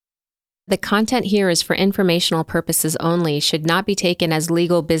The content here is for informational purposes only, should not be taken as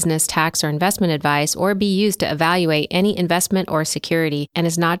legal, business, tax, or investment advice, or be used to evaluate any investment or security, and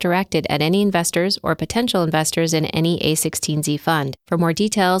is not directed at any investors or potential investors in any a16z fund. For more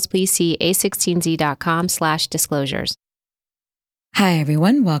details, please see a16z.com/disclosures. Hi,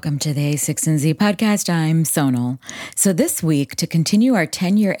 everyone. Welcome to the A16Z podcast. I'm Sonal. So this week, to continue our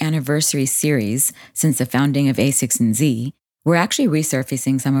 10-year anniversary series since the founding of A16Z, we're actually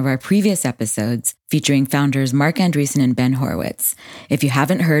resurfacing some of our previous episodes featuring founders Marc Andreessen and Ben Horowitz. If you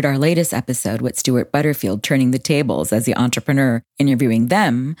haven't heard our latest episode with Stuart Butterfield turning the tables as the entrepreneur interviewing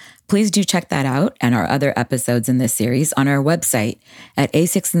them, please do check that out and our other episodes in this series on our website at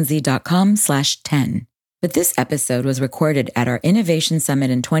a16z.com/10. But this episode was recorded at our Innovation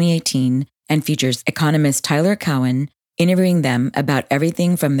Summit in 2018 and features economist Tyler Cowen interviewing them about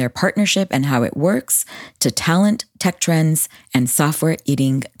everything from their partnership and how it works to talent, tech trends, and software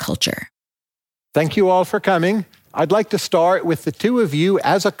eating culture. Thank you all for coming. I'd like to start with the two of you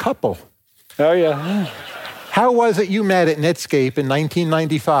as a couple. Oh, yeah. How was it you met at Netscape in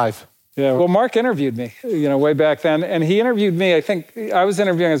 1995? Yeah, well, Marc interviewed me, way back then. And he interviewed me, I think, I was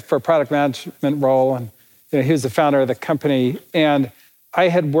interviewing for a product management role. And he was the founder of the company. And I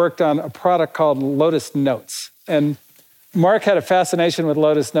had worked on a product called Lotus Notes. And Marc had a fascination with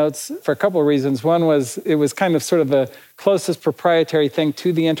Lotus Notes for a couple of reasons. One was it was kind of sort of the closest proprietary thing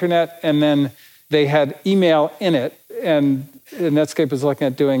to the internet, and then they had email in it, and Netscape was looking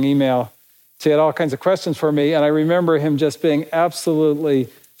at doing email. So he had all kinds of questions for me, and I remember him just being absolutely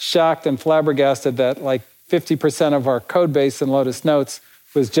shocked and flabbergasted that like 50% of our code base in Lotus Notes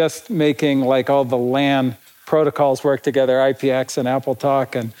was just making like all the LAN protocols work together, IPX and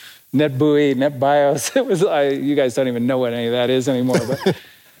AppleTalk and NetBUI, NetBIOS. It was, you guys don't even know what any of that is anymore, but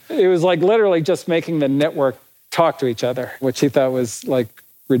it was like literally just making the network talk to each other, which he thought was like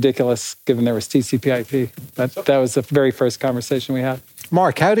ridiculous given there was TCP/IP. That was the very first conversation we had.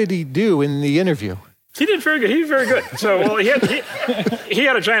 Marc, how did he do in the interview? He did very good. He did very good. So, well, he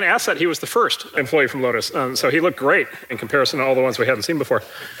had a giant asset. He was the first employee from Lotus. So he looked great in comparison to all the ones we hadn't seen before.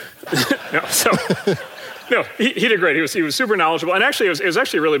 No, he did great. He was super knowledgeable. And actually, it was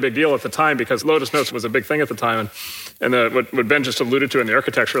actually a really big deal at the time because Lotus Notes was a big thing at the time. And what Ben just alluded to in the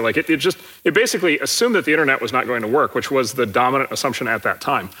architecture, like it basically assumed that the internet was not going to work, which was the dominant assumption at that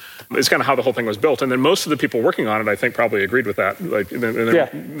time. It's kind of how the whole thing was built. And then most of the people working on it, I think, probably agreed with that. Like,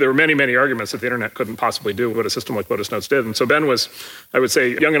 there were many, many arguments that the internet couldn't possibly do what a system like Lotus Notes did. And so Ben was, I would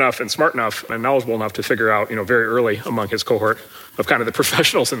say, young enough and smart enough and knowledgeable enough to figure out, very early among his cohort of kind of the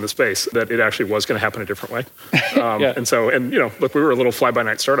professionals in the space that it actually was going to happen a different way. Look, we were a little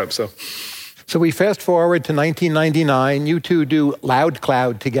fly-by-night startup, so. So we fast forward to 1999. You two do Loud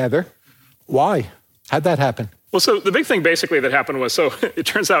Cloud together. Why? How'd that happen? Well, so the big thing basically that happened was, so it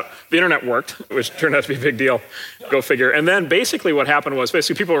turns out the internet worked, which turned out to be a big deal. Go figure. And then basically what happened was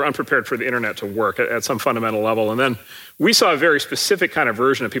people were unprepared for the internet to work at some fundamental level. And then we saw a very specific kind of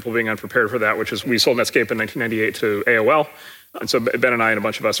version of people being unprepared for that, which is we sold Netscape in 1998 to AOL. And so Ben and I and a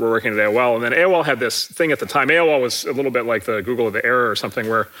bunch of us were working at AOL. And then AOL had this thing at the time. AOL was a little bit like the Google of the era or something,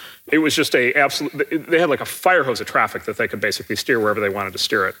 where it was just they had like a fire hose of traffic that they could basically steer wherever they wanted to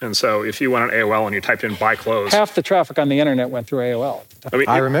steer it. And so if you went on AOL and you typed in buy clothes. Half the traffic on the internet went through AOL.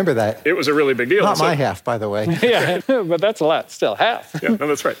 I remember that. It was a really big deal. Not my half, by the way. Yeah, but that's a lot, still half. Yeah, no,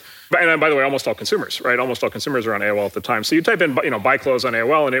 that's right. And by the way, almost all consumers, right? Almost all consumers are on AOL at the time. So you type in, buy clothes on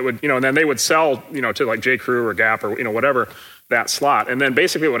AOL, and it would, and then they would sell, to like J.Crew or Gap or, whatever, that slot. And then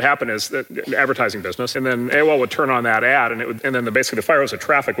basically what happened is that advertising business, and then AOL would turn on that ad, and then basically the fire hose of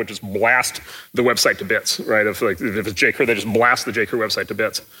traffic would just blast the website to bits, right? If it's J.Crew, they just blast the J.Crew website to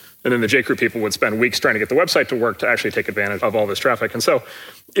bits. And then the J.Crew people would spend weeks trying to get the website to work to actually take advantage of all this traffic. And so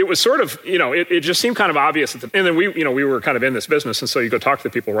it was sort of, it just seemed kind of obvious. And then we were kind of in this business. And so you go talk to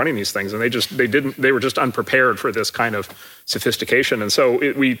the people running these things, and they were just unprepared for this kind of sophistication. And so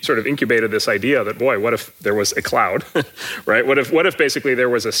we sort of incubated this idea that, boy, what if there was a cloud, right? What if basically there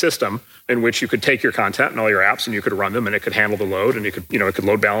was a system in which you could take your content and all your apps and you could run them and it could handle the load and you could, it could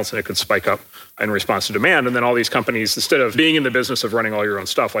load balance and it could spike up in response to demand. And then all these companies, instead of being in the business of running all your own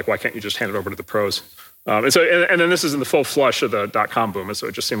stuff, like, why can't you just hand it over to the pros? And then this is in the full flush of the .com boom, and so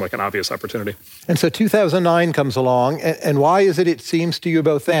it just seemed like an obvious opportunity. And so 2009 comes along, and why is it seems to you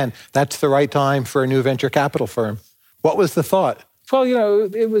both then that's the right time for a new venture capital firm? What was the thought? Well,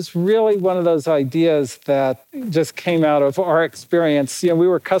 it was really one of those ideas that just came out of our experience. We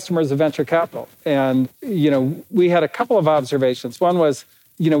were customers of venture capital, and, we had a couple of observations. One was,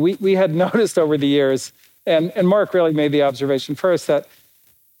 we had noticed over the years, and Marc really made the observation first, that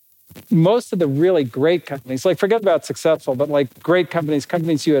most of the really great companies, like forget about successful, but like great companies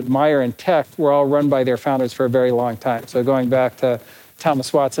you admire in tech, were all run by their founders for a very long time. So going back to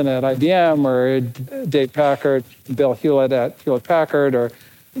Thomas Watson at IBM, or Dave Packard, Bill Hewlett at Hewlett-Packard, or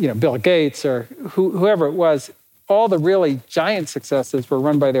Bill Gates, or whoever it was, all the really giant successes were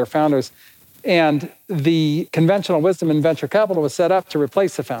run by their founders. And the conventional wisdom in venture capital was set up to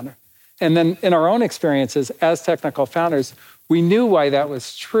replace the founder. And then in our own experiences as technical founders, we knew why that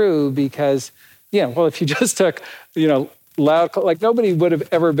was true because, if you just took, Loud, like nobody would have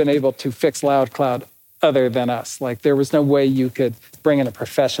ever been able to fix Loud Cloud other than us. Like there was no way you could bring in a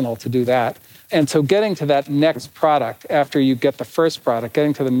professional to do that. And so getting to that next product after you get the first product,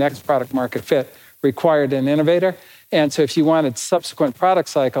 getting to the next product market fit required an innovator. And so if you wanted subsequent product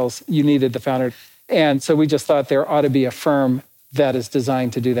cycles, you needed the founder. And so we just thought there ought to be a firm that is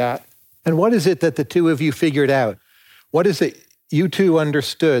designed to do that. And what is it that the two of you figured out? What is it you two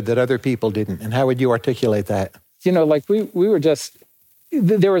understood that other people didn't? And how would you articulate that? We were just,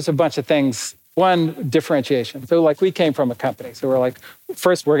 there was a bunch of things. One, differentiation. So we came from a company. So we're like,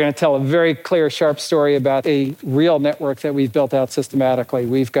 first, we're going to tell a very clear, sharp story about a real network that we've built out systematically.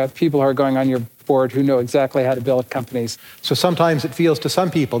 We've got people who are going on your board who know exactly how to build companies. So sometimes it feels to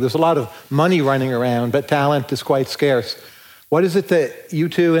some people, there's a lot of money running around, but talent is quite scarce. What is it that you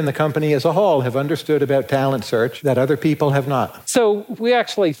two and the company as a whole have understood about talent search that other people have not? So we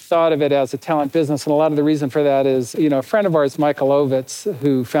actually thought of it as a talent business, and a lot of the reason for that is, a friend of ours, Michael Ovitz,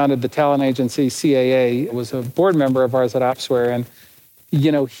 who founded the talent agency CAA, was a board member of ours at Opsware, and,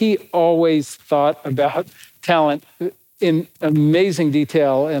 he always thought about talent in amazing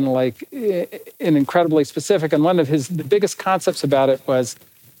detail and in incredibly specific. And one of the biggest concepts about it was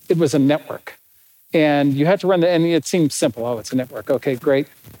a network. And you had to run and it seemed simple. Oh, it's a network. Okay, great.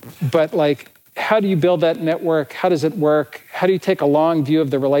 But how do you build that network? How does it work? How do you take a long view of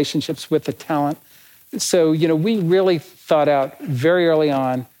the relationships with the talent? So, we really thought out very early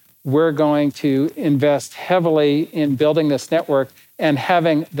on, we're going to invest heavily in building this network and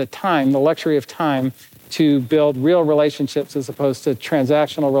having the luxury of time to build real relationships as opposed to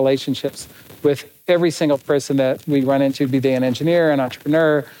transactional relationships with every single person that we run into, be they an engineer, an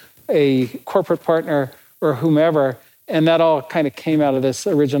entrepreneur, a corporate partner, or whomever. And that all kind of came out of this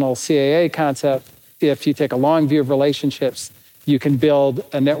original CAA concept. If you take a long view of relationships, you can build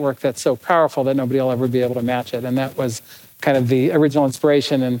a network that's so powerful that nobody will ever be able to match it. And that was kind of the original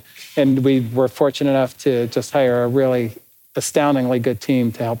inspiration. And we were fortunate enough to just hire a really astoundingly good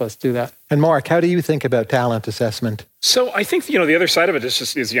team to help us do that. And Marc, how do you think about talent assessment? So I think, the other side of it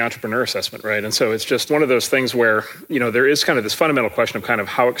is the entrepreneur assessment, right? And so it's just one of those things where, there is kind of this fundamental question of kind of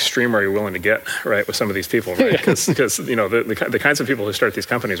how extreme are you willing to get, right, with some of these people, right? Because the kinds of people who start these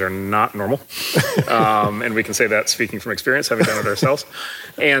companies are not normal. And we can say that speaking from experience, having done it ourselves.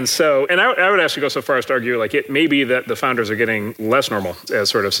 And so, I would actually go so far as to argue, it may be that the founders are getting less normal as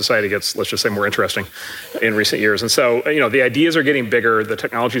sort of society gets, let's just say, more interesting in recent years. And so, the ideas are getting bigger, the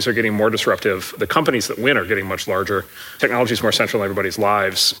technologies are getting more disruptive, the companies that win are getting much larger. Technology is more central in everybody's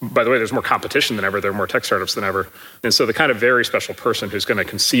lives. By the way, there's more competition than ever. There are more tech startups than ever. And so the kind of very special person who's going to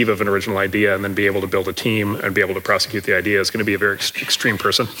conceive of an original idea and then be able to build a team and be able to prosecute the idea is going to be a very extreme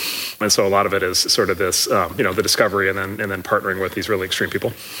person. And so a lot of it is sort of this, the discovery and then partnering with these really extreme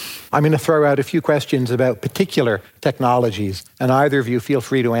people. I'm going to throw out a few questions about particular technologies, and either of you feel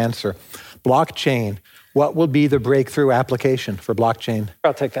free to answer. Blockchain. What will be the breakthrough application for blockchain?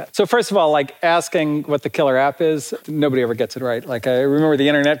 I'll take that. So first of all, asking what the killer app is, nobody ever gets it right. I remember the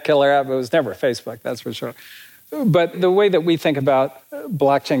internet killer app, it was never Facebook, that's for sure. But the way that we think about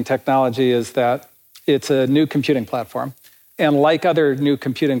blockchain technology is that it's a new computing platform. And like other new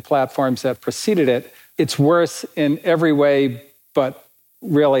computing platforms that preceded it, it's worse in every way, but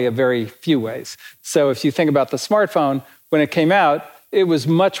really a very few ways. So if you think about the smartphone, when it came out, it was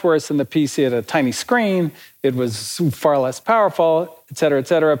much worse than the PC. It had a tiny screen. It was far less powerful, et cetera, et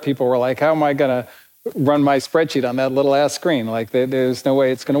cetera. People were like, how am I going to run my spreadsheet on that little ass screen? There's no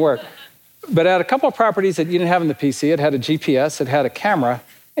way it's going to work. But it had a couple of properties that you didn't have in the PC. It had a GPS. It had a camera.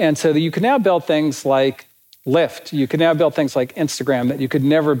 And so you could now build things like Lyft. You could now build things like Instagram that you could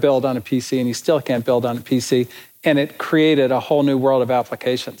never build on a PC, and you still can't build on a PC. And it created a whole new world of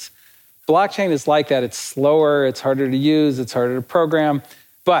applications. Blockchain is like that. It's slower, it's harder to use, it's harder to program,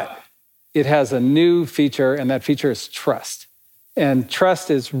 but it has a new feature, and that feature is trust. And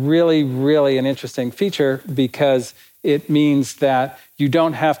trust is really, really an interesting feature because it means that you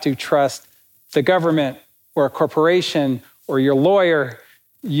don't have to trust the government or a corporation or your lawyer.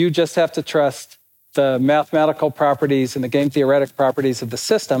 You just have to trust the mathematical properties and the game theoretic properties of the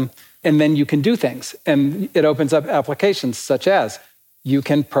system, and then you can do things. And it opens up applications such as You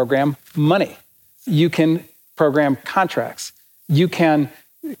can program money. You can program contracts. You can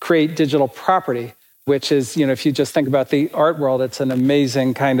create digital property, which is, if you just think about the art world, it's an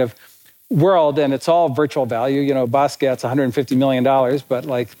amazing kind of world, and it's all virtual value. Basquiat's $150 million, but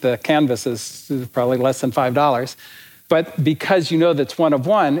the canvas is probably less than $5. But because that's one of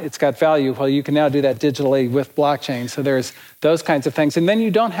one, it's got value. Well, you can now do that digitally with blockchain. So there's those kinds of things. And then you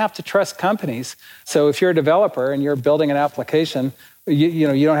don't have to trust companies. So if you're a developer and you're building an application,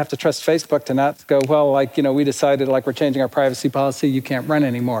 you don't have to trust Facebook to not go, we decided we're changing our privacy policy, you can't run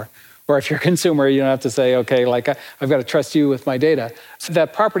anymore. Or if you're a consumer, you don't have to say, okay, I've got to trust you with my data. So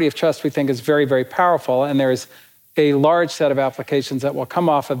that property of trust, we think, is very, very powerful. And there's a large set of applications that will come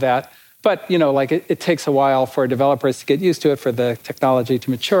off of that. But, it takes a while for developers to get used to it, for the technology to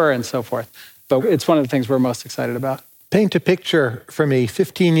mature and so forth. But it's one of the things we're most excited about. Paint a picture for me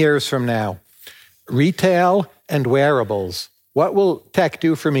 15 years from now. Retail and wearables. What will tech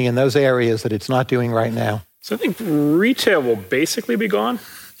do for me in those areas that it's not doing right now? So I think retail will basically be gone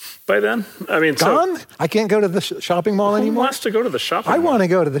by then. Gone? I can't go to the shopping mall anymore? Who wants to go to the shopping mall? I want to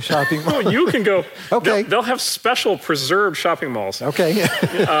go to the shopping mall. Oh, you can go. Okay. They'll have special preserved shopping malls. Okay.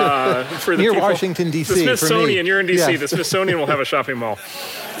 For the Near people. Washington, D.C. The Smithsonian, you're in D.C. Yeah. The Smithsonian will have a shopping mall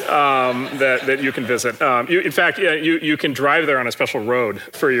that you can visit. In fact, you can drive there on a special road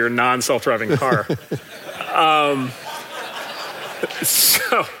for your non-self-driving car.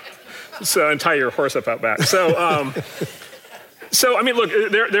 And tie your horse up out back. Look,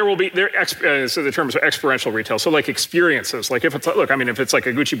 there will be so the terms are experiential retail. So experiences, if it's if it's a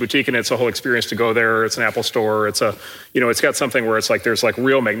Gucci boutique and it's a whole experience to go there, or it's an Apple store, or it's it's got something where it's there's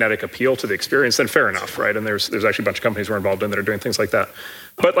real magnetic appeal to the experience, then fair enough, right? And there's actually a bunch of companies we're involved in that are doing things like that.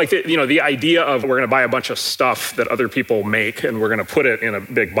 But the idea of we're going to buy a bunch of stuff that other people make and we're going to put it in a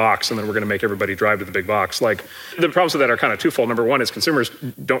big box and then we're going to make everybody drive to the big box. The problems with that are kind of twofold. Number one is consumers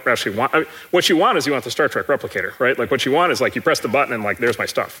don't actually want. What you want is you want the Star Trek replicator, right? What you want is you press the button and there's my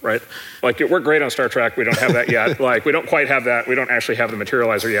stuff, right? It worked great on Star Trek. We don't have that yet. We don't quite have that. We don't actually have the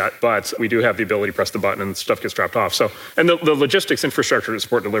materializer yet, but we do have the ability to press the button and stuff gets dropped off. So, and the logistics infrastructure to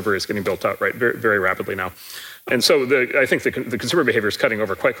support delivery is getting built out, right, very, very rapidly now. And so I think the consumer behavior is cutting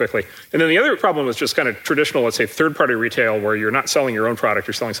over quite quickly. And then the other problem is just kind of traditional, let's say, third-party retail, where you're not selling your own product,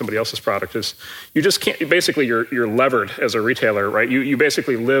 you're selling somebody else's product. Is you just can't. Basically, you're levered as a retailer, right? You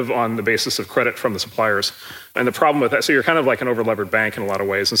basically live on the basis of credit from the suppliers. And the problem with that, so you're kind of like an over-levered bank in a lot of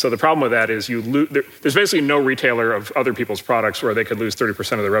ways. And so the problem with that is there's basically no retailer of other people's products where they could lose 30%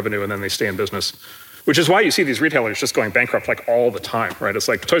 of their revenue and then they stay in business. Which is why you see these retailers just going bankrupt all the time, right? It's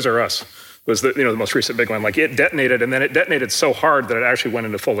Toys R Us was the most recent big one. It detonated, and then it detonated so hard that it actually went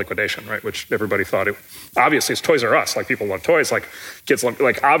into full liquidation, right? Which everybody thought obviously it's Toys R Us. People love toys. Kids love,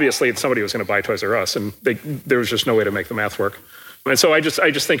 obviously somebody was going to buy Toys R Us, and there was just no way to make the math work. And so I just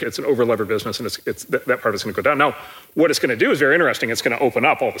think it's an over-levered business, and it's that part is going to go down. Now, what it's going to do is very interesting. It's going to open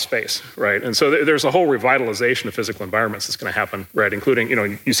up all the space, right? And so there's a whole revitalization of physical environments that's going to happen, right? Including,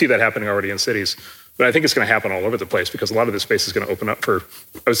 you see that happening already in cities. But I think it's going to happen all over the place because a lot of this space is going to open up for,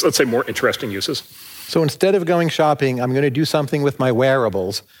 let's say, more interesting uses. So instead of going shopping, I'm going to do something with my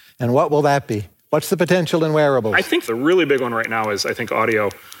wearables. And what will that be? What's the potential in wearables? I think the really big one right now is, audio.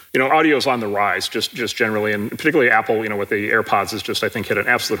 Audio is on the rise, just generally, and particularly Apple, with the AirPods is just, I think, hit an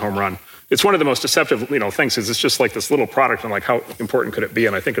absolute home run. It's one of the most deceptive, things is it's just this little product and how important could it be?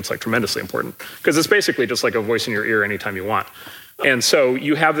 And I think it's tremendously important because it's basically just a voice in your ear anytime you want. And so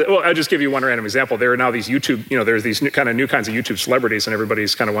you have, I'll just give you one random example. There are now these YouTube, there's these new kinds of YouTube celebrities, and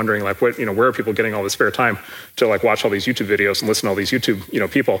everybody's kind of wondering, where are people getting all this spare time to watch all these YouTube videos and listen to all these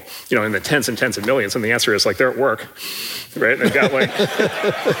YouTube, people, in the tens and tens of millions. And the answer is they're at work, right? And they've got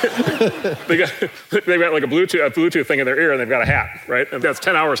they've got a Bluetooth thing in their ear, and they've got a hat, right? And that's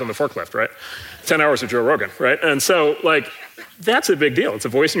 10 hours on the forklift, right? 10 hours of Joe Rogan, right? And so that's a big deal. It's a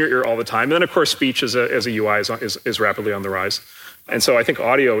voice in your ear all the time. And then of course, speech as a UI is rapidly on the rise. And so I think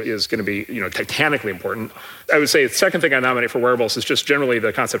audio is going to be, titanically important. I would say the second thing I nominate for wearables is just generally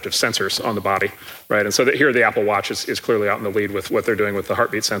the concept of sensors on the body, right? And so here the Apple Watch is clearly out in the lead with what they're doing with the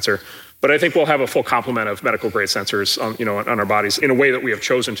heartbeat sensor. But I think we'll have a full complement of medical grade sensors on our bodies in a way that we have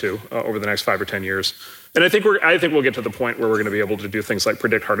chosen to over the next 5 or 10 years. And I think we'll get to the point where we're going to be able to do things like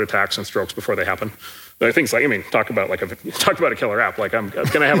predict heart attacks and strokes before they happen. Things talk about a killer app. I'm going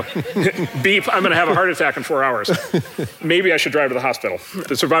to have beep. I'm going to have a heart attack in 4 hours. Maybe I should drive to the hospital.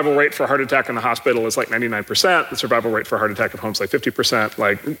 The survival rate for a heart attack in the hospital is 99%. The survival rate for a heart attack at home is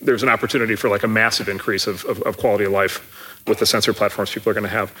 50%. There's an opportunity for a massive increase of quality of life with the sensor platforms people are going to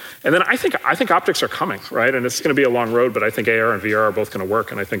have. And then I think optics are coming, right? And it's going to be a long road, but I think AR and VR are both going to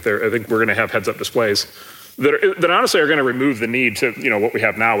work. And I think we're going to have heads-up displays that honestly are going to remove the need to, what we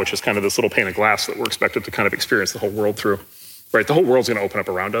have now, which is kind of this little pane of glass that we're expected to kind of experience the whole world through. Right, the whole world's going to open up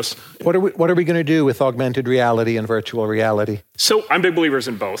around us. What are we going to do with augmented reality and virtual reality? So I'm big believers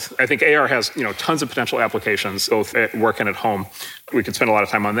in both. I think AR has tons of potential applications, both at work and at home. We could spend a lot of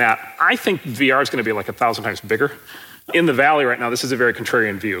time on that. I think VR is going to be like 1,000 times bigger. In the Valley right now, this is a very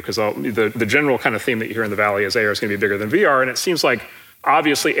contrarian view because the general kind of theme that you hear in the Valley is AR is going to be bigger than VR, and it seems like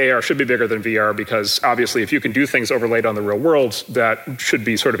obviously AR should be bigger than VR because obviously if you can do things overlaid on the real world, that should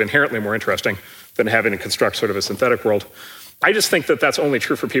be sort of inherently more interesting than having to construct sort of a synthetic world. I just think that that's only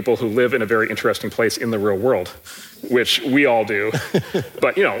true for people who live in a very interesting place in the real world, which we all do.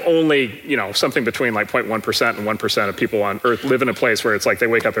 But, only, something between like 0.1% and 1% of people on Earth live in a place where it's like they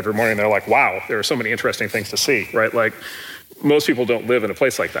wake up every morning and they're like, wow, there are so many interesting things to see, right? Like most people don't live in a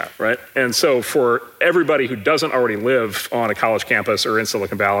place like that, right? And so for everybody who doesn't already live on a college campus or in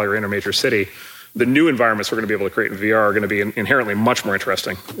Silicon Valley or in a major city, the new environments we're going to be able to create in VR are going to be inherently much more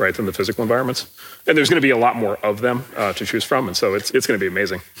interesting, right, than the physical environments. And there's going to be a lot more of them to choose from, and so it's going to be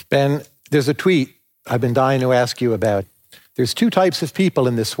amazing. Ben, there's a tweet I've been dying to ask you about. There's two types of people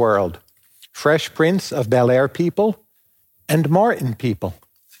in this world, Fresh Prince of Bel-Air people and Martin people.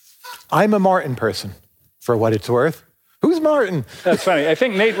 I'm a Martin person, for what it's worth. Who's Martin? That's funny. I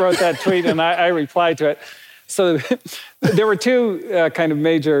think Nate wrote that tweet, and I replied to it. So there were two kind of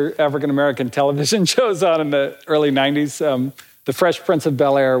major African-American television shows on in the early 90s. The Fresh Prince of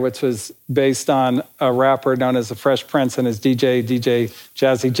Bel-Air, which was based on a rapper known as the Fresh Prince and his DJ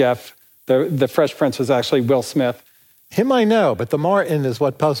Jazzy Jeff. The Fresh Prince was actually Will Smith. Him I know, but the Martin is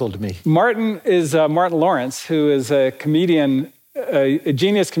what puzzled me. Martin is Martin Lawrence, who is a comedian, a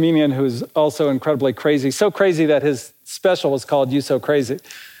genius comedian who's also incredibly crazy. So crazy that his special was called You So Crazy.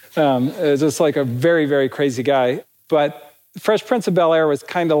 It's just like a very, very crazy guy. But Fresh Prince of Bel-Air was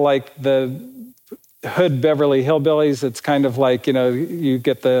kind of like the hood Beverly Hillbillies. It's kind of like, you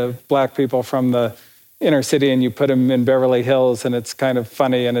get the black people from the inner city and you put them in Beverly Hills and it's kind of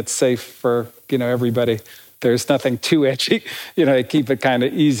funny and it's safe for, everybody. There's nothing too edgy, they keep it kind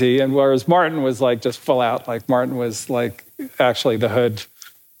of easy. And whereas Martin was like just full out, like Martin was like actually the hood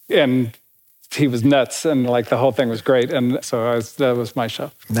and he was nuts and like the whole thing was great. And so that was my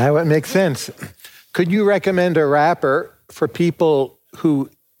show. Now it makes sense. Could you recommend a rapper for people who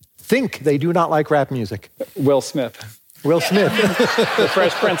think they do not like rap music? Will Smith. Will Smith. The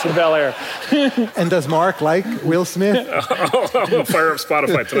Fresh Prince of Bel-Air. And does Marc like Will Smith? I'll fire up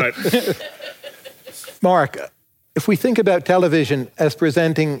Spotify tonight. Marc, if we think about television as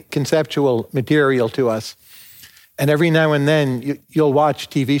presenting conceptual material to us, and every now and then you'll watch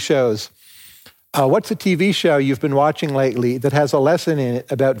TV shows, what's a TV show you've been watching lately that has a lesson in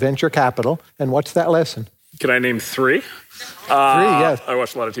it about venture capital, and what's that lesson? Can I name three? Yes. I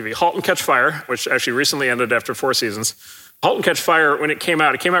watched a lot of TV. *Halt and Catch Fire*, which actually recently ended after 4 seasons. *Halt and Catch Fire*, when it came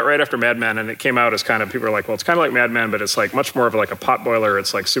out right after Mad Men, and it came out as kind of, people are like, well, it's kind of like Mad Men, but it's like much more of like a potboiler.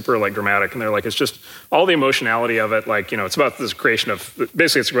 It's like super like dramatic, and they're like, it's just all the emotionality of it. Like, it's about this creation of,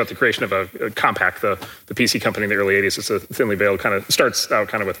 basically it's about the creation of a Compaq, the PC company in the early 80s. It's a thinly veiled kind of, starts out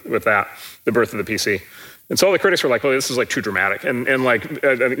kind of with that, the birth of the PC. And so all the critics were like, well, this is like too dramatic. And like,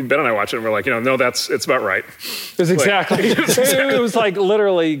 Ben and I watched it and we're like, no, it's about right. It's exactly. It was like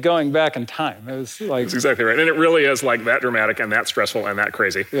literally going back in time. It was like. It's exactly right. And it really is like that dramatic and that stressful and that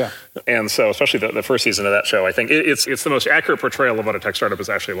crazy. Yeah. And so especially the first season of that show, I think it's the most accurate portrayal of what a tech startup is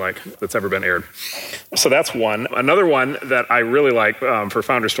actually like that's ever been aired. So that's one. Another one that I really like for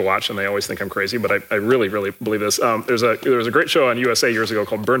founders to watch, and they always think I'm crazy, but I really, really believe this. There was a great show on USA years ago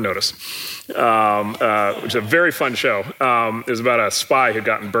called Burn Notice. Which is a very fun show. It was about a spy who'd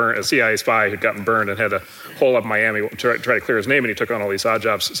gotten burned, a CIA spy who'd gotten burned and had to hole up Miami to try to clear his name, and he took on all these odd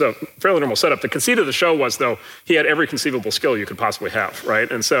jobs. So fairly normal setup. The conceit of the show was, though, he had every conceivable skill you could possibly have,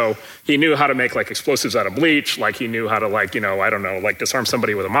 right? And so he knew how to make like explosives out of bleach, like he knew how to like, disarm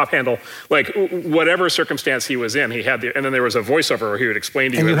somebody with a mop handle, like whatever circumstance he was in, he had and then there was a voiceover where he would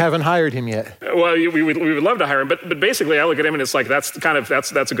explain to you. And you haven't hired him yet. Well, we would love to hire him, but basically I look at him and it's like, that's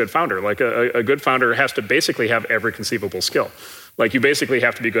a good founder. Like a good founder has to basically have every conceivable skill. Like you basically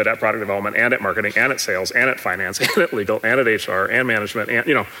have to be good at product development and at marketing and at sales and at finance and at legal and at HR and management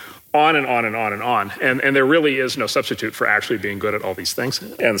and, on and on and on and on. And there really is no substitute for actually being good at all these things.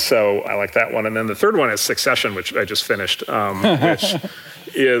 And so I like that one. And then the third one is Succession, which I just finished, which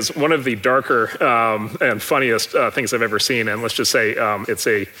is one of the darker and funniest things I've ever seen. And let's just say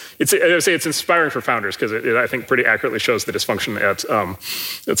it's inspiring for founders because it I think pretty accurately shows the dysfunction at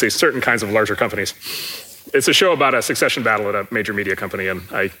let's say certain kinds of larger companies. It's a show about a succession battle at a major media company, and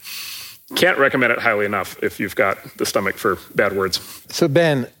I can't recommend it highly enough if you've got the stomach for bad words. So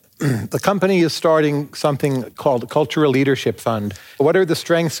Ben, the company is starting something called the Cultural Leadership Fund. What are the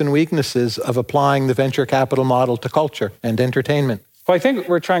strengths and weaknesses of applying the venture capital model to culture and entertainment? Well, I think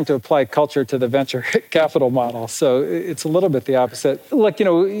we're trying to apply culture to the venture capital model, so it's a little bit the opposite. Look,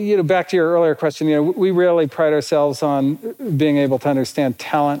 back to your earlier question, we really pride ourselves on being able to understand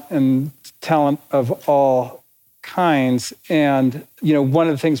talent and talent of all kinds. And, one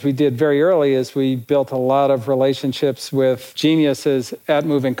of the things we did very early is we built a lot of relationships with geniuses at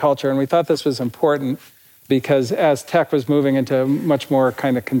moving culture, and we thought this was important because as tech was moving into a much more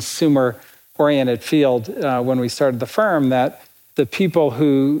kind of consumer-oriented field when we started the firm, that the people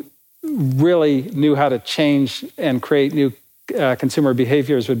who really knew how to change and create new consumer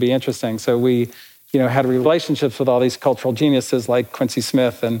behaviors would be interesting. So we, had relationships with all these cultural geniuses like Quincy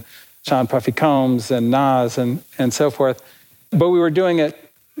Smith and Sean Puffy Combs and Nas and so forth. But we were doing it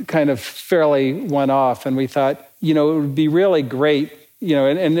kind of fairly one-off, and we thought, it would be really great,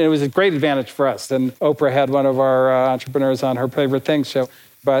 and it was a great advantage for us. And Oprah had one of our entrepreneurs on her Favorite Things show.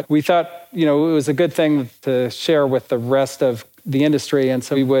 But we thought, it was a good thing to share with the rest of the industry. And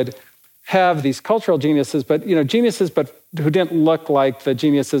so we would have these cultural geniuses, but who didn't look like the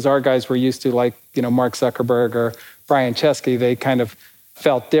geniuses our guys were used to, like, Mark Zuckerberg or Brian Chesky. They kind of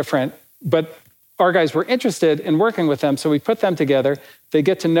felt different. But our guys were interested in working with them, so we put them together. They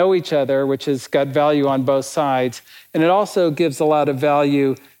get to know each other, which has got value on both sides. And it also gives a lot of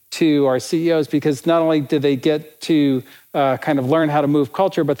value to our CEOs because not only do they get to kind of learn how to move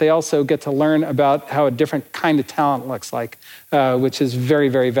culture, but they also get to learn about how a different kind of talent looks like, which is very,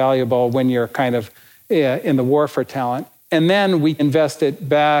 very valuable when you're kind of in the war for talent. And then we invest it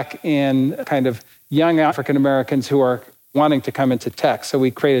back in kind of young African Americans who are wanting to come into tech. So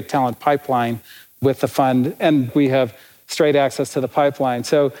we create a talent pipeline with the fund, and we have straight access to the pipeline.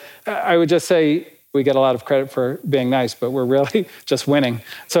 So I would just say we get a lot of credit for being nice, but we're really just winning.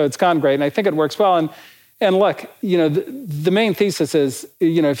 So it's gone great, and I think it works well. And look, the main thesis is,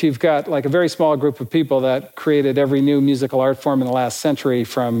 if you've got like a very small group of people that created every new musical art form in the last century,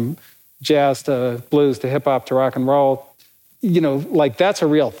 from jazz to blues to hip hop to rock and roll, like that's a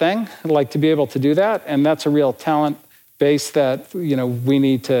real thing, like to be able to do that. And that's a real talent base that, we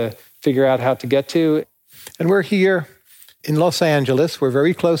need to figure out how to get to. And we're here in Los Angeles. We're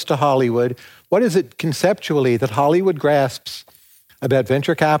very close to Hollywood. What is it conceptually that Hollywood grasps about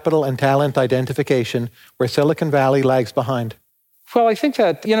venture capital and talent identification where Silicon Valley lags behind? Well, I think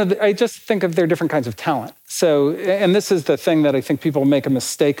that, I just think of there are different kinds of talent. So, and this is the thing that I think people make a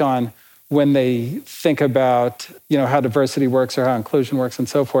mistake on when they think about, how diversity works or how inclusion works and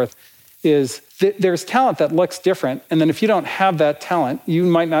so forth, is there's talent that looks different. And then if you don't have that talent, you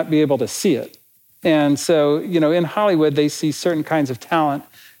might not be able to see it. And so, in Hollywood, they see certain kinds of talent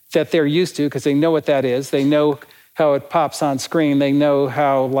that they're used to because they know what that is. They know how it pops on screen. They know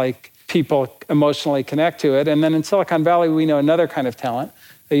how, people emotionally connect to it. And then in Silicon Valley, we know another kind of talent,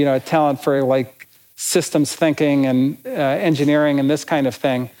 a talent for, systems thinking and engineering and this kind of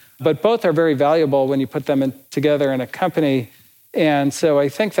thing. But both are very valuable when you put them together in a company. And so I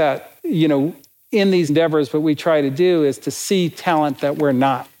think that, in these endeavors, what we try to do is to see talent that we're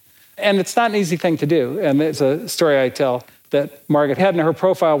not. And it's not an easy thing to do. And there's a story I tell that Margaret had in her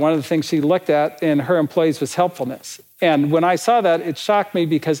profile. One of the things she looked at in her employees was helpfulness. And when I saw that, it shocked me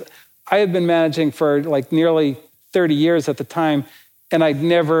because I had been managing for nearly 30 years at the time, and I'd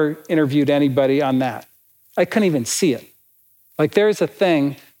never interviewed anybody on that. I couldn't even see it. There's a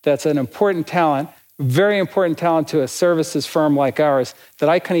thing that's an important talent, very important talent to a services firm like ours that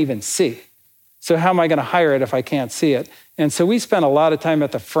I couldn't even see. So how am I going to hire it if I can't see it? And so we spent a lot of time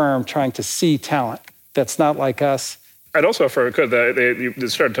at the firm trying to see talent that's not like us. I'd also, if I could, you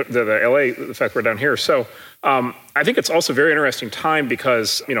started the LA, the fact we're down here. So I think it's also a very interesting time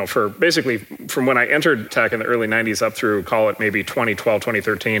because, for basically from when I entered tech in the early 90s up through, call it maybe 2012,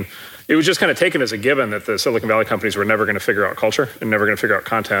 2013, it was just kind of taken as a given that the Silicon Valley companies were never going to figure out culture and never going to figure out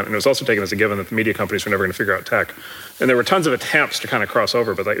content. And it was also taken as a given that the media companies were never going to figure out tech. And there were tons of attempts to kind of cross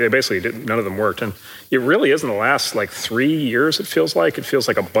over, but they basically didn't, none of them worked. And it really is in the last 3 years, it feels like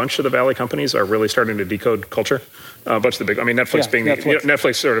a bunch of the Valley companies are really starting to decode culture. A bunch of the big, Netflix being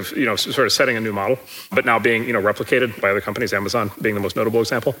Netflix sort of setting a new model, but now being replicated by other companies, Amazon being the most notable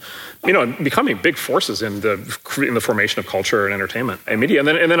example, becoming big forces in the formation of culture and entertainment and media.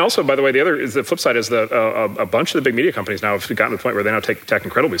 And then also, by the way, the flip side is that a bunch of the big media companies now have gotten to the point where they now take tech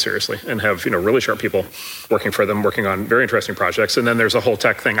incredibly seriously and have really sharp people working for them, working on very interesting projects. And then there's a whole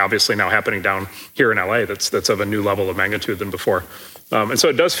tech thing obviously now happening down here in LA that's of a new level of magnitude than before. And so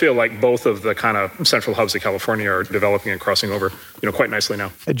it does feel like both of the kind of central hubs of California are developing and crossing over, quite nicely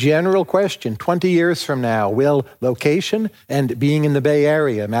now. A general question: 20 years from now, now. Will location and being in the Bay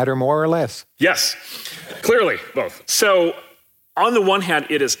Area matter more or less? Yes, clearly both. So on the one hand,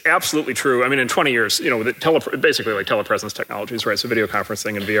 it is absolutely true. I mean, in 20 years, with basically like telepresence technologies, right? So video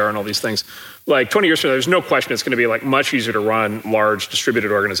conferencing and VR and all these things. Like 20 years from now, there's no question it's going to be like much easier to run large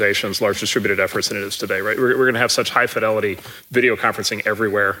distributed organizations, large distributed efforts than it is today, right? We're going to have such high fidelity video conferencing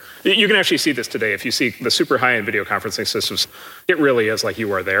everywhere. You can actually see this today. If you see the super high-end video conferencing systems, it really is like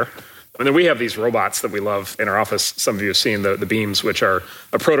you are there. And then we have these robots that we love in our office. Some of you have seen the beams, which are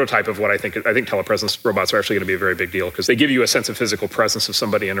a prototype of what I think telepresence robots are actually going to be a very big deal because they give you a sense of physical presence of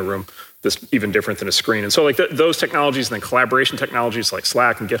somebody in a room that's even different than a screen. And so like those technologies and then collaboration technologies like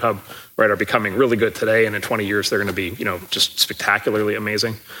Slack and GitHub, right, are becoming really good today. And in 20 years, they're going to be, just spectacularly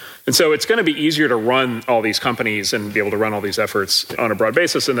amazing. And so it's going to be easier to run all these companies and be able to run all these efforts on a broad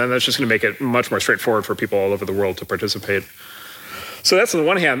basis. And then that's just going to make it much more straightforward for people all over the world to participate. So that's on the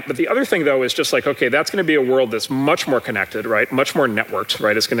one hand. But the other thing, though, is just like, okay, that's going to be a world that's much more connected, right? Much more networked,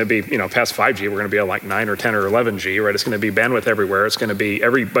 right? It's going to be, past 5G, we're going to be at like 9 or 10 or 11G, right? It's going to be bandwidth everywhere. It's going to be,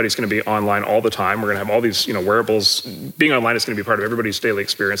 everybody's going to be online all the time. We're going to have all these, wearables. Being online is going to be part of everybody's daily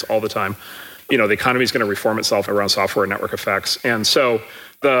experience all the time. The economy is going to reform itself around software and network effects. And so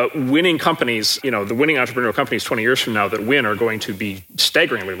the winning companies, the winning entrepreneurial companies 20 years from now that win are going to be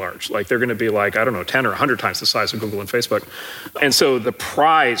staggeringly large. Like they're going to be like, 10 or 100 times the size of Google and Facebook. And so the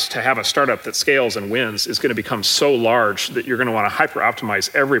prize to have a startup that scales and wins is going to become so large that you're going to want to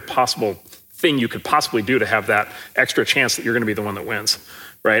hyper-optimize every possible thing you could possibly do to have that extra chance that you're going to be the one that wins.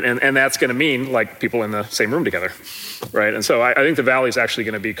 Right, and that's going to mean like people in the same room together, right? And so I think the Valley is actually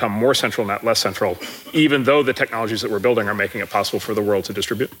going to become more central, not less central, even though the technologies that we're building are making it possible for the world to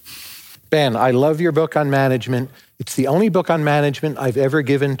distribute. Ben, I love your book on management. It's the only book on management I've ever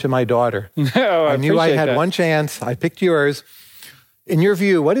given to my daughter. I knew I had one chance. I picked yours. In your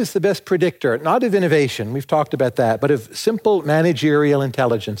view, what is the best predictor, not of innovation, we've talked about that, but of simple managerial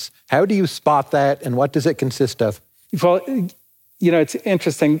intelligence? How do you spot that, and what does it consist of? Well, it's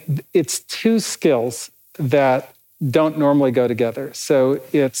interesting. It's two skills that don't normally go together. So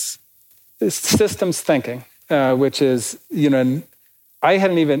it's systems thinking, which is, I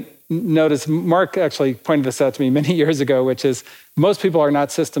hadn't even noticed. Marc actually pointed this out to me many years ago, which is most people are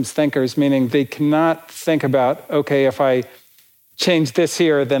not systems thinkers, meaning they cannot think about, okay, if I change this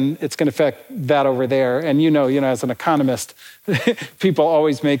here, then it's going to affect that over there. And as an economist, people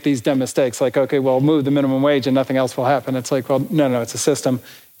always make these dumb mistakes like, okay, well, move the minimum wage and nothing else will happen. It's like, well, no, it's a system.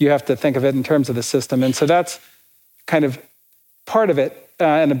 You have to think of it in terms of the system. And so that's kind of part of it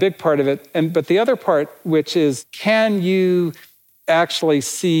and a big part of it. But the other part, which is, can you actually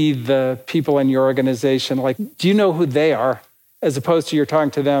see the people in your organization? Like, do you know who they are as opposed to you're talking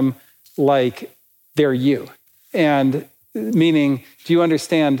to them like they're you? And meaning, do you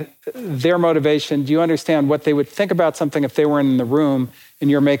understand their motivation? Do you understand what they would think about something if they weren't in the room and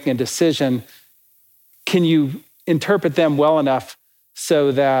you're making a decision? Can you interpret them well enough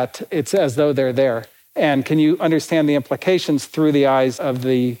so that it's as though they're there? And can you understand the implications through the eyes of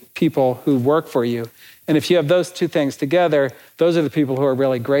the people who work for you? And if you have those two things together, those are the people who are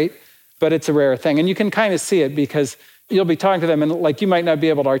really great, but it's a rare thing. And you can kind of see it because you'll be talking to them and like you might not be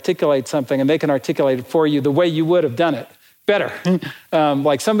able to articulate something and they can articulate it for you the way you would have done it. Better.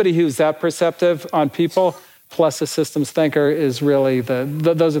 Like somebody who's that perceptive on people plus a systems thinker is really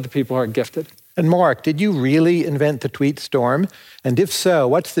those are the people who are gifted. And Marc, did you really invent the tweet storm? And if so,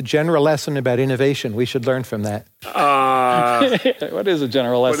 what's the general lesson about innovation we should learn from that? What is a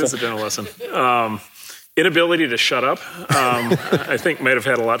general lesson? What is a general lesson? Inability to shut up, I think might have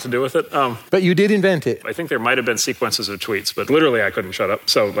had a lot to do with it. But you did invent it. I think there might have been sequences of tweets, but literally I couldn't shut up.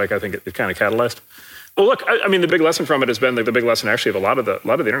 So I think it kind of catalyzed. Well, look, I mean, the big lesson from it has been the big lesson actually of a lot of the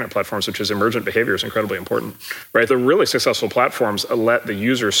internet platforms, which is emergent behavior is incredibly important, right? The really successful platforms let the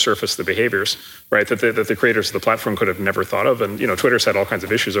users surface the behaviors, right, that the creators of the platform could have never thought of. And, Twitter's had all kinds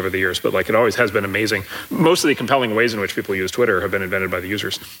of issues over the years, but it always has been amazing. Most of the compelling ways in which people use Twitter have been invented by the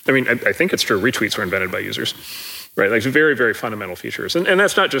users. I mean, I think it's true. Retweets were invented by users. Right, like very, very fundamental features. And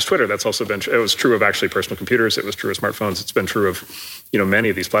that's not just Twitter. That's also been, it was true of actually personal computers. It was true of smartphones. It's been true of, many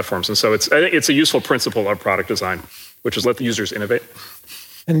of these platforms. And so I think it's a useful principle of product design, which is let the users innovate.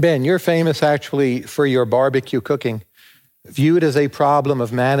 And Ben, you're famous actually for your barbecue cooking. Viewed as a problem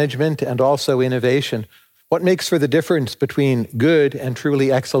of management and also innovation, what makes for the difference between good and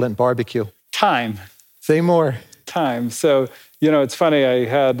truly excellent barbecue? Time. Say more. Time. So, it's funny, I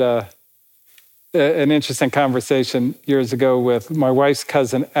had an interesting conversation years ago with my wife's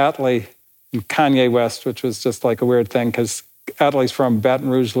cousin, Atlee, in Kanye West, which was just like a weird thing because Atlee's from Baton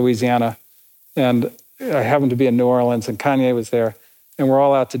Rouge, Louisiana. And I happened to be in New Orleans and Kanye was there. And we're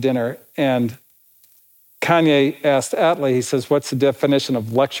all out to dinner. And Kanye asked Attlee, he says, what's the definition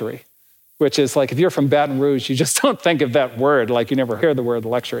of luxury? Which is like, if you're from Baton Rouge, you just don't think of that word, like you never hear the word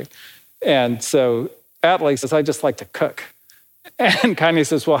luxury. And so Attlee says, I just like to cook. And Kanye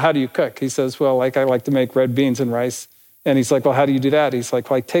says, well, how do you cook? He says, well, like I like to make red beans and rice. And he's like, well, how do you do that? He's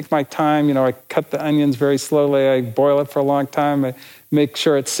like, well, I take my time, I cut the onions very slowly, I boil it for a long time, I make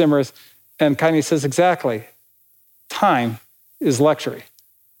sure it simmers. And Kanye says, exactly, time is luxury.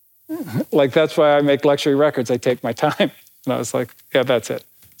 Like, that's why I make luxury records, I take my time. And I was like, yeah, that's it.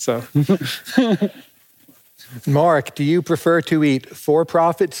 So. Marc, do you prefer to eat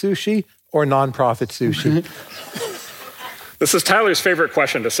for-profit sushi or non-profit sushi? This is Tyler's favorite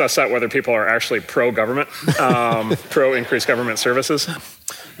question to suss out whether people are actually pro-government, pro-increased government services.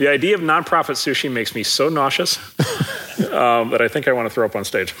 The idea of nonprofit sushi makes me so nauseous that I think I want to throw up on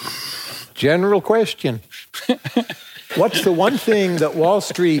stage. General question. What's the one thing that Wall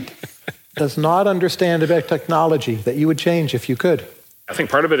Street does not understand about technology that you would change if you could? I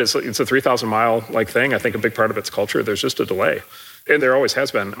think part of it is it's a 3,000-mile thing. I think a big part of it's culture. There's just a delay. And there always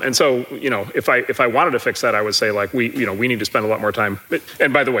has been. And so, if I wanted to fix that, I would say we need to spend a lot more time.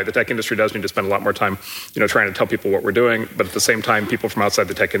 And by the way, the tech industry does need to spend a lot more time, trying to tell people what we're doing. But at the same time, people from outside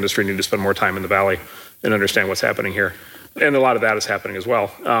the tech industry need to spend more time in the Valley and understand what's happening here. And a lot of that is happening as well.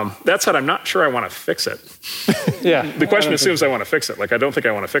 That said, I'm not sure I want to fix it. Yeah. The question assumes I want to fix it. I don't think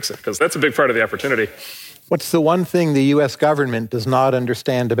I want to fix it because that's a big part of the opportunity. What's the one thing the U.S. government does not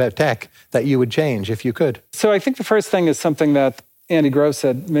understand about tech that you would change if you could? So I think the first thing is something that Andy Grove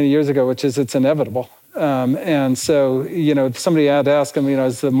said many years ago, which is it's inevitable. And so, somebody had to ask him,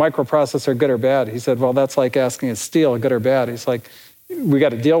 is the microprocessor good or bad? He said, well, that's like asking is steel good or bad? He's like, we got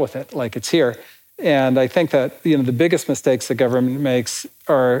to deal with it, it's here. And I think that, the biggest mistakes the government makes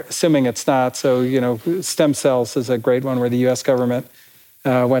are assuming it's not. So, stem cells is a great one where the U.S. government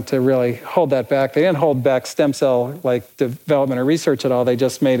went to really hold that back. They didn't hold back stem cell development or research at all. They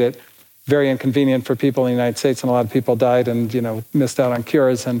just made it very inconvenient for people in the United States, and a lot of people died and missed out on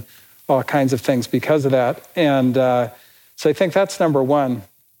cures and all kinds of things because of that. And so I think that's number one.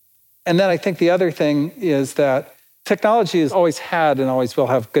 And then I think the other thing is that technology has always had and always will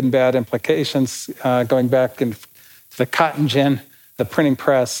have good and bad implications, going back to the cotton gin, the printing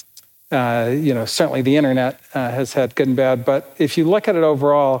press. Certainly the internet has had good and bad. But if you look at it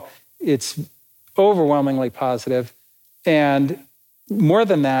overall, it's overwhelmingly positive. And more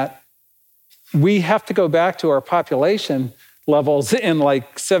than that, we have to go back to our population levels in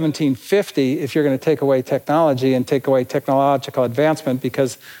 1750 if you're going to take away technology and take away technological advancement,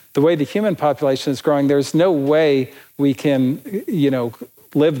 because the way the human population is growing, there's no way we can,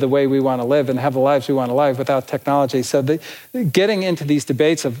 live the way we want to live and have the lives we want to live without technology. So getting into these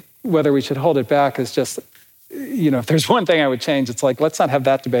debates of whether we should hold it back is just, if there's one thing I would change, it's let's not have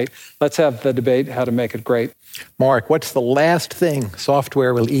that debate. Let's have the debate how to make it great. Marc, what's the last thing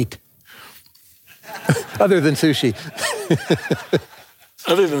software will eat? Other than sushi.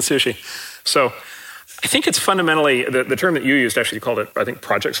 Other than sushi. So I think it's fundamentally, the term that you used, actually you called it, I think,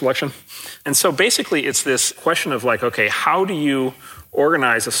 project selection. And so basically it's this question of okay, how do you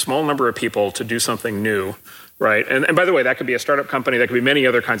organize a small number of people to do something new, right? And by the way, that could be a startup company, that could be many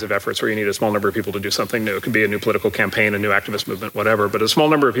other kinds of efforts where you need a small number of people to do something new. It could be a new political campaign, a new activist movement, whatever, but a small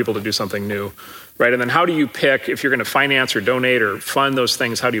number of people to do something new, right? And then how do you pick, if you're going to finance or donate or fund those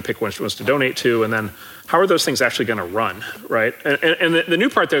things, how do you pick which ones to donate to? And then how are those things actually going to run, right? And the new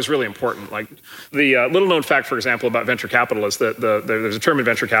part there is really important. The little known fact, for example, about venture capital is that there's a term in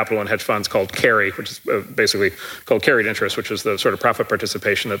venture capital and hedge funds called carry, which is basically called carried interest, which is the sort of profit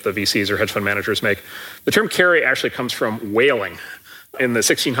participation that the VCs or hedge fund managers make. The term carry actually comes from whaling in the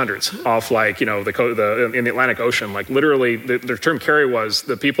 1600s off in the Atlantic Ocean. Literally, the term carry was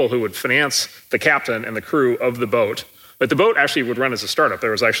the people who would finance the captain and the crew of the boat. But the boat actually would run as a startup.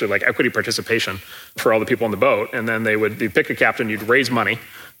 There was actually equity participation for all the people on the boat. And then you'd pick a captain, you'd raise money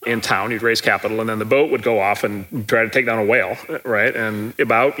in town, you'd raise capital, and then the boat would go off and try to take down a whale, right? And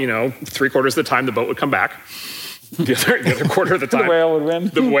about, 3/4 of the time, the boat would come back. The other quarter of the time, the whale would win.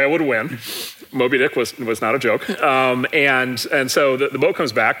 The whale would win. Moby Dick was not a joke. And so the boat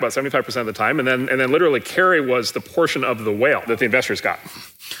comes back about 75% of the time, and then literally carry was the portion of the whale that the investors got.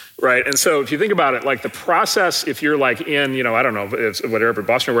 Right, and so if you think about it, the process, if you're in, I don't know, whatever,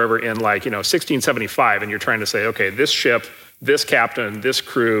 Boston or wherever, in 1675, and you're trying to say, okay, this ship, this captain, this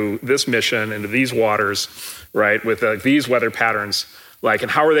crew, this mission into these waters, right, with these weather patterns, and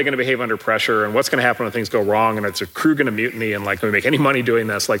how are they going to behave under pressure, and what's going to happen when things go wrong, and is the crew going to mutiny, and can we make any money doing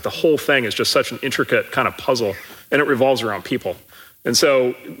this? The whole thing is just such an intricate kind of puzzle, and it revolves around people. And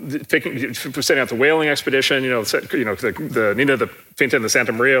so, setting out the whaling expedition, the Nina, the Pinta, and the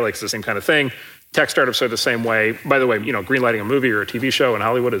Santa Maria, it's the same kind of thing. Tech startups are the same way. By the way, greenlighting a movie or a TV show in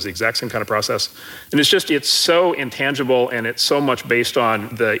Hollywood is the exact same kind of process. And it's so intangible, and it's so much based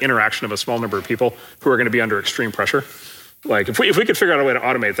on the interaction of a small number of people who are going to be under extreme pressure. Like if we could figure out a way to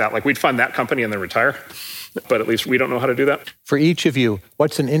automate that, like we'd fund that company and then retire. But at least we don't know how to do that. For each of you,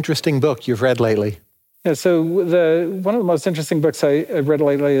 what's an interesting book you've read lately? Yeah, so one of the most interesting books I read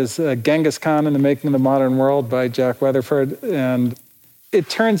lately is Genghis Khan and the Making of the Modern World by Jack Weatherford. And it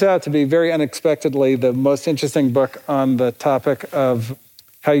turns out to be very unexpectedly the most interesting book on the topic of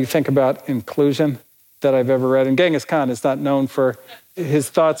how you think about inclusion that I've ever read. And Genghis Khan is not known for his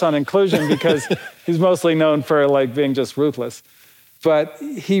thoughts on inclusion because he's mostly known for being just ruthless. But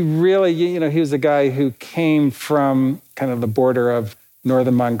he really, he was a guy who came from kind of the border of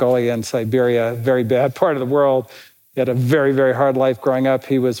northern Mongolia and Siberia, a very bad part of the world. He had a very, very hard life growing up.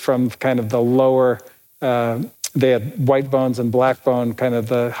 He was from kind of the lower, they had white bones and black bone, kind of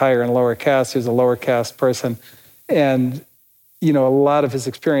the higher and lower caste. He was a lower caste person. And, a lot of his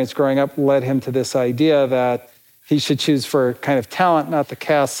experience growing up led him to this idea that he should choose for kind of talent, not the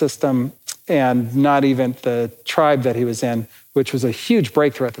caste system, and not even the tribe that he was in, which was a huge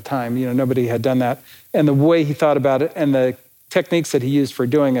breakthrough at the time. Nobody had done that. And the way he thought about it and the techniques that he used for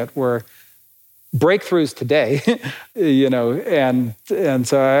doing it were breakthroughs today, and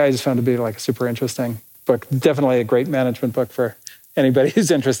so I just found it to be a super interesting book. Definitely a great management book for anybody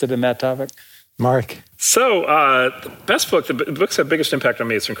who's interested in that topic. Marc. So the best book, the book's had biggest impact on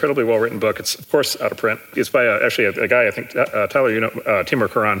me. It's an incredibly well-written book. It's, of course, out of print. It's by a guy, I think, Tyler, Timur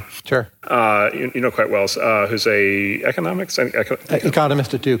Kuran. Sure. You know quite well, who's a economist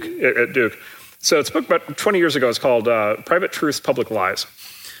at Duke. At Duke. So it's a book about 20 years ago. It's called Private Truths, Public Lies.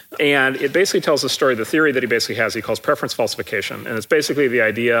 And it basically tells the story, the theory that he basically has, he calls preference falsification. And it's basically the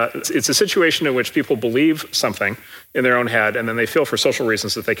idea, it's a situation in which people believe something in their own head, and then they feel for social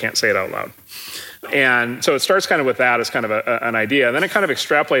reasons that they can't say it out loud. And so it starts kind of with that as kind of an idea. And then it kind of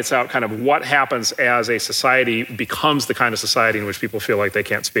extrapolates out kind of what happens as a society becomes the kind of society in which people feel like they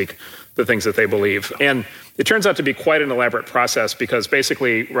can't speak the things that they believe. And it turns out to be quite an elaborate process because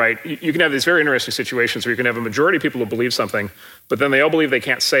basically, right, you can have these very interesting situations where you can have a majority of people who believe something, but then they all believe they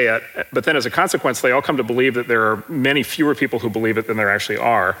can't say it. But then as a consequence, they all come to believe that there are many fewer people who believe it than there actually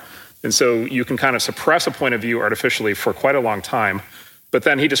are. And so you can kind of suppress a point of view artificially for quite a long time. But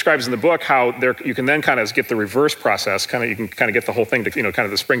then he describes in the book how you can then kind of get the reverse process, you can kind of get the whole thing to, kind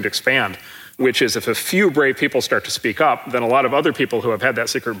of the spring to expand, which is if a few brave people start to speak up, then a lot of other people who have had that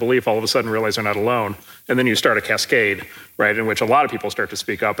secret belief all of a sudden realize they're not alone. And then you start a cascade, right, in which a lot of people start to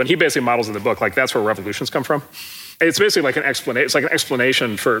speak up. And he basically models in the book, that's where revolutions come from. It's basically like an explanation. It's like an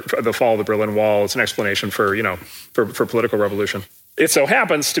explanation for the fall of the Berlin Wall. It's an explanation for political revolution. It so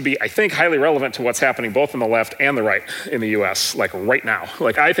happens to be, I think, highly relevant to what's happening both on the left and the right in the U.S., right now.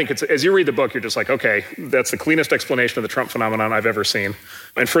 I think it's, as you read the book, you're just okay, that's the cleanest explanation of the Trump phenomenon I've ever seen.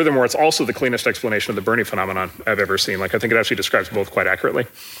 And furthermore, it's also the cleanest explanation of the Bernie phenomenon I've ever seen. I think it actually describes both quite accurately.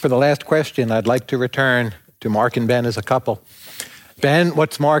 For the last question, I'd like to return to Marc and Ben as a couple. Ben,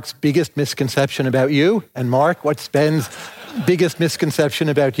 what's Marc's biggest misconception about you? And Marc, what's Ben's biggest misconception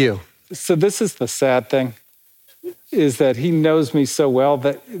about you? So this is the sad thing, is that he knows me so well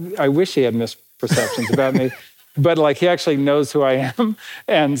that I wish he had misperceptions about me. But he actually knows who I am.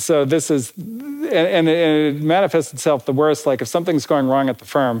 And so this is, and it manifests itself the worst. If something's going wrong at the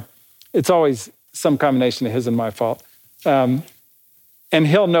firm, it's always some combination of his and my fault. And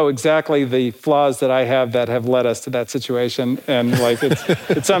he'll know exactly the flaws that I have that have led us to that situation. And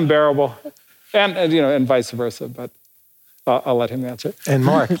it's unbearable. And vice versa. But I'll let him answer. And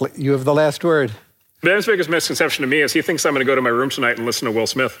Marc, you have the last word. Ben's biggest misconception to me is he thinks I'm going to go to my room tonight and listen to Will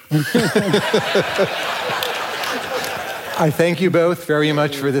Smith. I thank you both very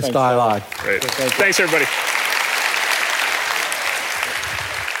much for this dialogue. Great. Thanks, everybody.